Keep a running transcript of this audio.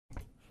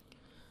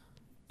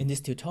In this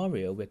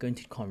tutorial, we're going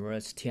to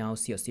convert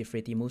TRC or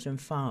C3D motion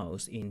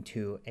files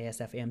into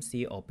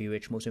ASF-AMC or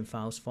BVH motion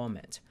files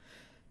format.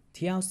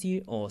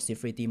 TRC or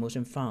C3D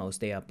motion files,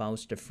 they are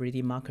about the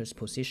 3D marker's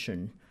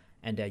position,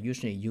 and they're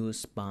usually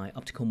used by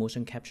optical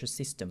motion capture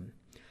system.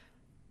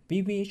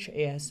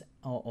 BVH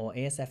or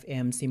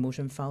ASF-AMC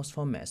motion files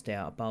formats, they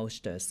are about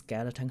the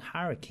skeleton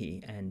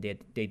hierarchy, and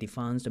they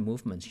define the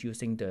movements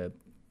using the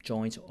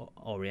joint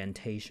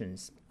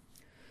orientations.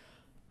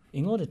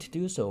 In order to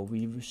do so,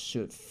 we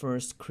should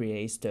first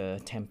create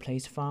the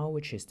template file,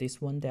 which is this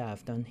one that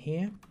I've done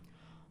here.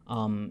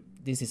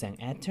 This is an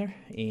actor.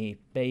 It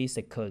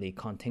basically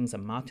contains a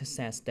marker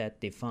set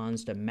that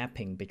defines the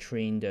mapping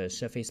between the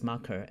surface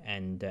marker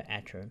and the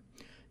actor.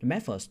 The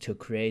methods to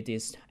create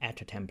this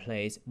actor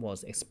template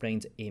was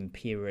explained in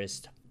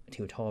previous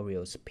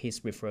tutorials.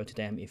 Please refer to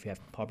them if you have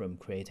a problem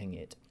creating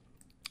it.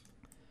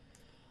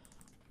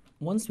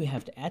 Once we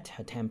have the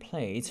actor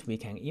template, we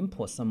can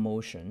import some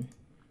motion.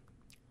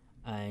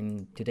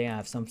 And today I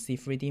have some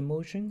C3D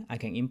motion. I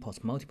can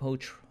import multiple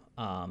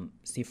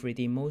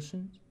C3D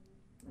motions.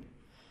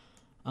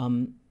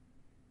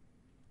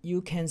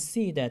 You can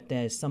see that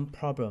there's some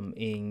problem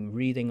in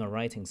reading or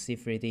writing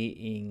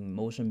C3D in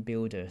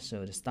MotionBuilder.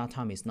 So the start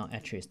time is not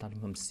actually starting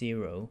from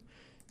 0.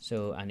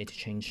 So I need to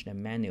change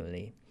them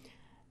manually.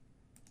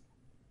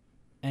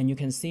 And you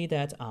can see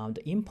that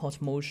the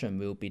import motion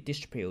will be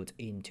distributed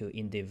into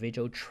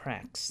individual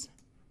tracks.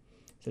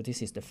 So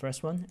this is the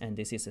first one, and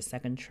this is the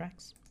second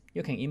tracks.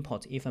 You can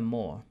import even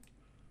more.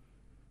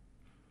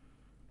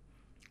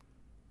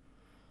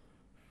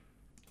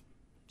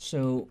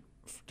 So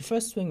the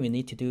first thing we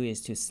need to do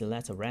is to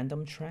select a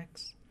random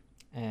tracks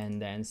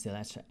and then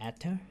select the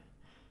actor.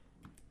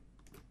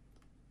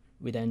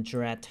 We then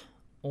drag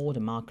all the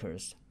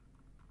markers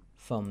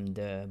from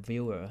the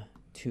viewer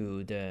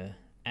to the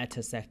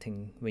actor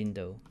setting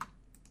window.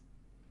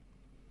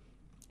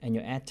 And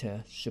your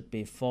actor should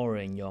be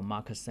following your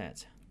marker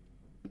set.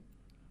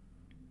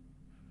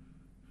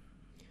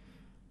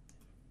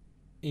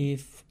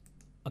 If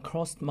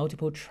across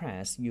multiple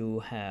tracks you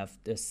have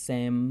the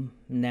same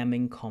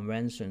naming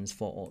conventions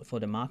for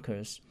the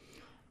markers,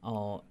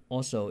 or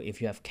also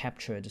if you have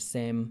captured the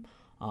same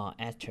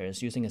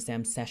actors using the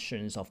same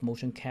sessions of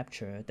motion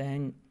capture,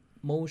 then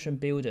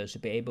MotionBuilder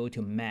should be able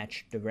to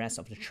match the rest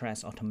of the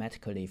tracks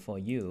automatically for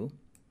you.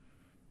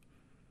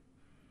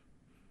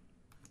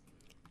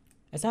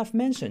 As I've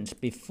mentioned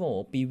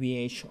before,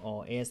 BVH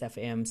or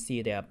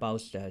ASF-AMC, they are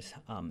about the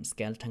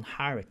skeleton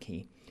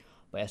hierarchy.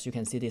 But as you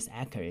can see, this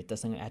actor, it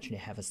doesn't actually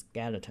have a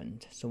skeleton.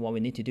 So what we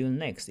need to do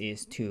next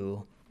is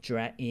to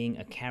drag in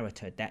a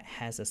character that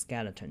has a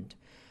skeleton.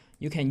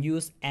 You can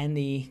use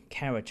any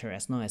character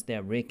as long as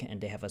they're rigged and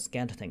they have a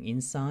skeleton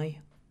inside.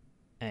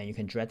 And you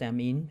can drag them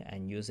in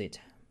and use it.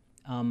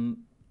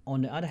 On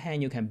the other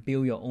hand, you can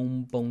build your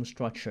own bone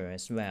structure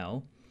as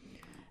well.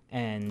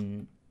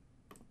 And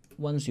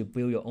once you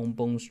build your own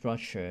bone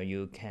structure,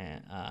 you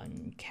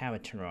can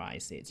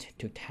characterize it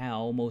to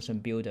tell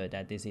MotionBuilder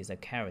that this is a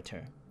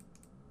character.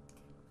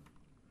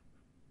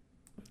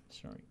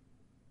 Sorry.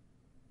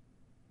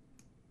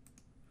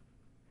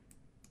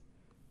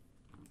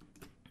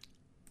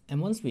 And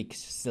once we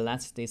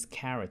select this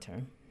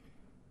character,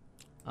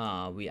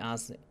 we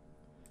ask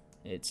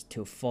it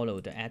to follow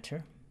the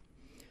actor.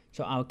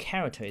 So our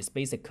character is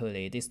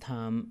basically this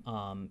time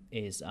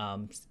is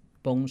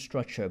bone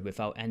structure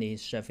without any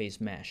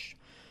surface mesh.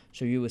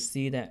 So you will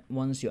see that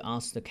once you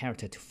ask the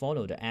character to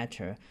follow the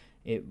actor,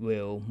 it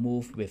will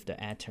move with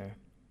the actor.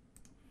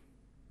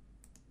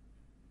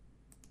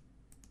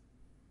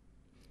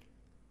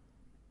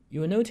 You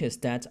will notice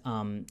that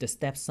the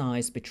step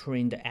size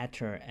between the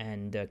actor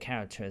and the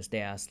characters,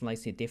 they are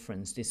slightly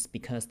different. This is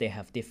because they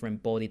have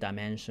different body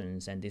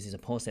dimensions, and this is a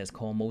process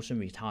called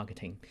motion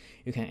retargeting.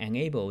 You can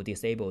enable,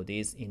 disable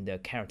this in the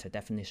character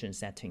definition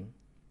setting.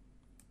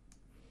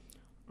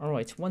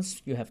 Alright,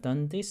 once you have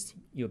done this,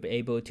 you'll be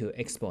able to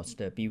export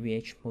the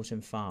BVH motion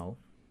file.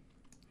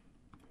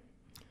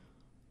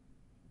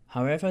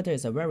 However,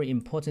 there's a very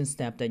important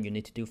step that you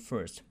need to do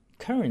first.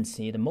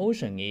 Currently, the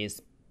motion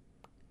is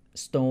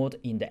stored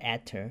in the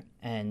actor,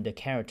 and the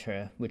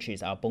character, which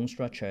is our bone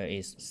structure,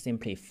 is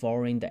simply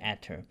following the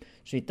actor.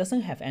 So it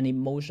doesn't have any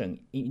motion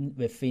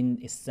within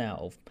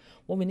itself.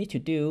 What we need to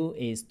do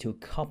is to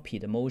copy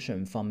the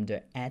motion from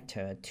the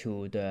actor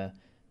to the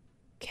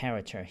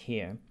character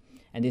here.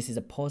 And this is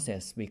a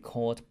process we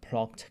called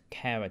plot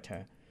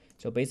character.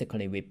 So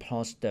basically we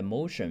plot the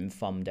motion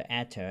from the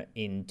actor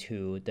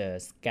into the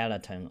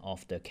skeleton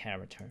of the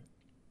character.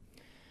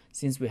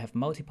 Since we have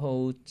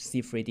multiple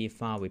C3D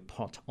files, we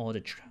plot all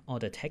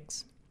the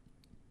text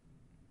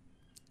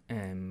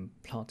and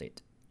plot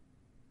it.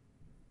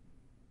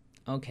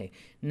 Okay,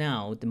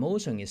 now the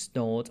motion is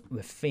stored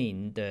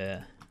within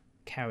the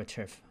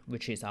character,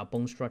 which is our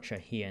bone structure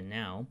here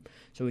now.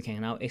 So we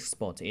can now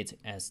export it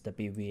as the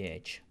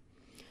BVH.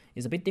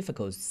 It's a bit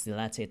difficult to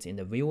select it in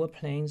the viewer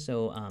plane,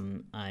 so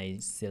I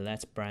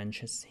select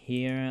branches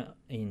here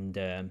in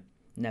the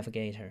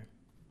navigator.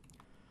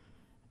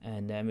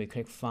 And then we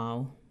click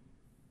File,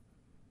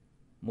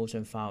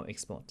 Motion File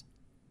Export.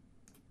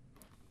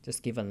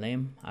 Just give a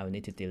name. I will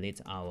need to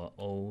delete our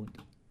old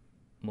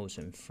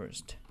motion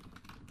first.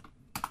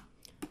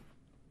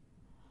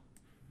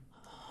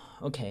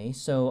 Okay,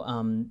 so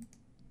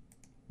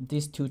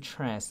these two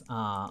tracks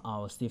are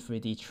our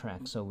C3D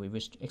tracks, so we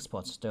wish to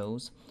export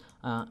those.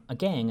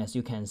 Again, as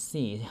you can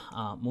see,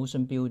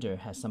 MotionBuilder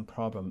has some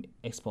problem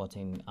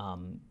exporting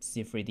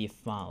C3D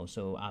files,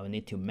 so I will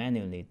need to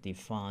manually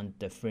define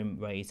the frame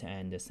rate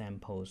and the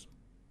samples.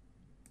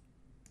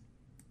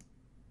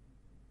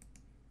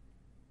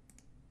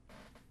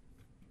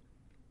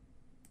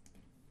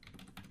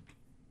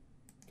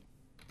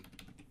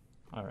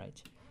 All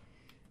right,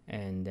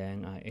 and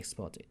then I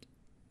export it.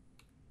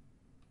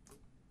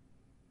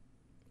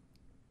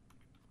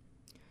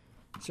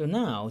 So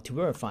now, to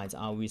verify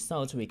our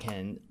results, we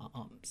can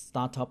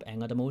start up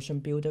another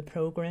MotionBuilder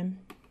program.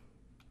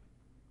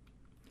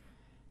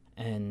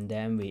 And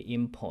then we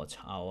import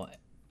our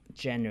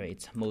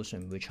generate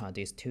motion, which are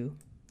these two.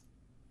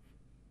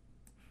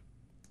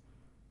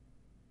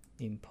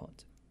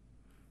 Import.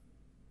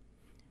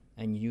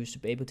 And you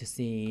should be able to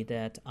see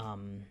that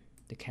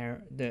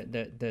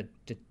the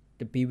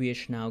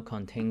BVH now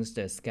contains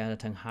the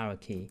skeleton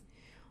hierarchy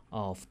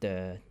of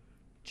the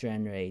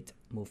generate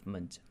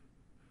movement.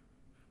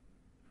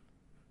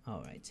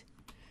 All right,